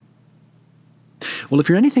Well, if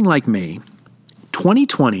you're anything like me,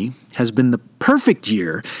 2020 has been the perfect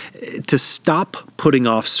year to stop putting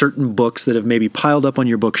off certain books that have maybe piled up on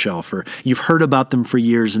your bookshelf, or you've heard about them for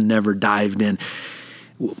years and never dived in.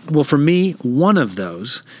 Well, for me, one of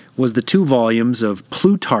those was the 2 volumes of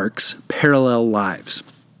Plutarch's Parallel Lives.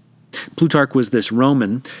 Plutarch was this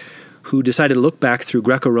Roman who decided to look back through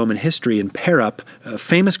Greco-Roman history and pair up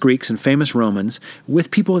famous Greeks and famous Romans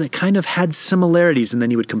with people that kind of had similarities, and then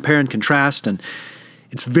he would compare and contrast, and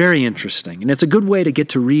it's very interesting. And it's a good way to get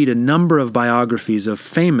to read a number of biographies of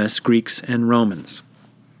famous Greeks and Romans.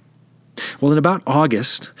 Well, in about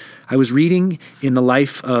August, I was reading in the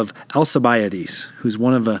life of Alcibiades, who's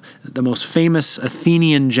one of the most famous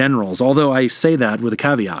Athenian generals, although I say that with a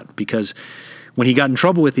caveat, because when he got in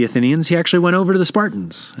trouble with the Athenians, he actually went over to the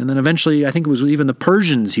Spartans. And then eventually, I think it was even the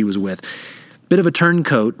Persians he was with. Bit of a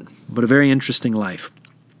turncoat, but a very interesting life.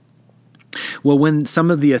 Well, when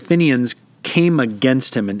some of the Athenians came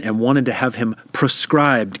against him and wanted to have him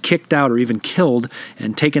proscribed, kicked out, or even killed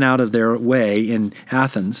and taken out of their way in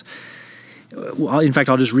Athens, well, in fact,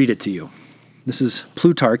 I'll just read it to you. This is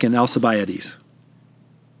Plutarch and Alcibiades.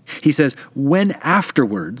 He says, "When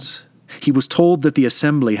afterwards he was told that the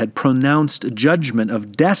assembly had pronounced judgment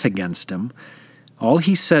of death against him, all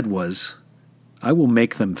he said was, 'I will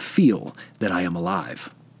make them feel that I am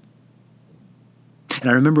alive.'" And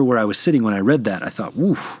I remember where I was sitting when I read that. I thought,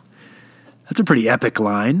 woof, that's a pretty epic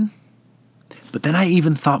line. But then I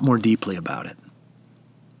even thought more deeply about it.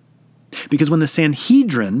 Because when the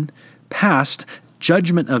Sanhedrin passed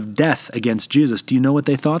judgment of death against Jesus, do you know what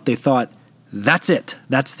they thought? They thought, that's it.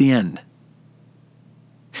 That's the end.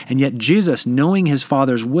 And yet Jesus, knowing his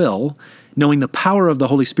Father's will, knowing the power of the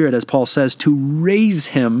Holy Spirit, as Paul says, to raise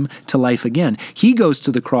him to life again, he goes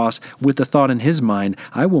to the cross with the thought in his mind,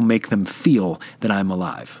 I will make them feel that I'm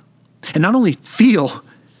alive. And not only feel,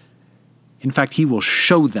 in fact, he will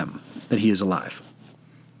show them that he is alive.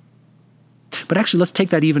 But actually, let's take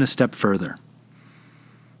that even a step further.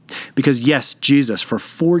 Because yes, Jesus for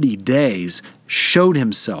 40 days showed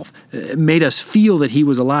himself, made us feel that he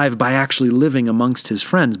was alive by actually living amongst his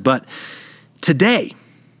friends. But today,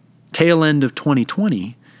 tail end of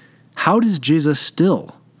 2020, how does Jesus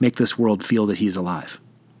still make this world feel that he's alive?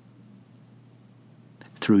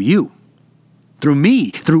 Through you, through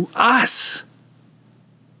me, through us.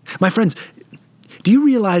 My friends, do you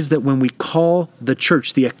realize that when we call the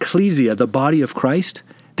church, the ecclesia, the body of Christ,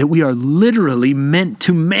 that we are literally meant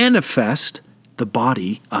to manifest the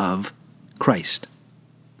body of Christ,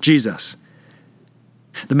 Jesus?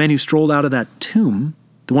 The man who strolled out of that tomb,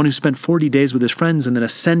 the one who spent 40 days with his friends and then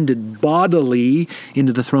ascended bodily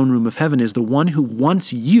into the throne room of heaven, is the one who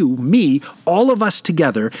wants you, me, all of us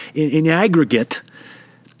together in aggregate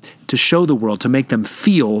to show the world, to make them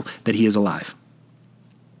feel that he is alive.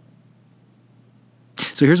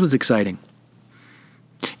 So here's what's exciting.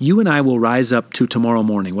 You and I will rise up to tomorrow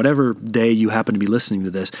morning, whatever day you happen to be listening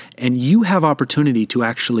to this, and you have opportunity to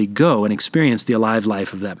actually go and experience the alive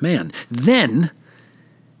life of that man. Then,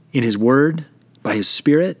 in his word, by his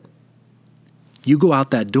Spirit, you go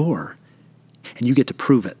out that door and you get to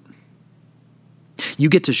prove it. You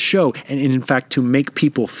get to show, and in fact, to make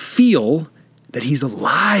people feel that he's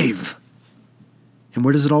alive. And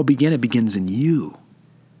where does it all begin? It begins in you.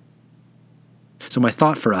 So my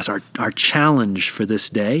thought for us, our challenge for this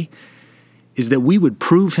day, is that we would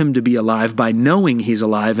prove him to be alive by knowing he's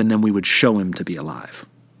alive, and then we would show him to be alive.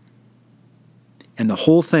 And the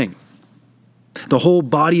whole thing, the whole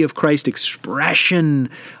body of Christ expression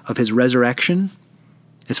of his resurrection,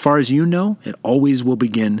 as far as you know, it always will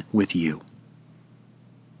begin with you.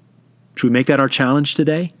 Should we make that our challenge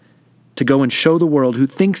today? To go and show the world who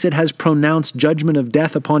thinks it has pronounced judgment of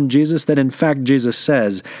death upon Jesus, that in fact Jesus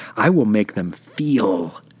says, I will make them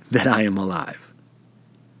feel that I am alive.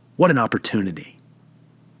 What an opportunity.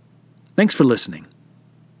 Thanks for listening.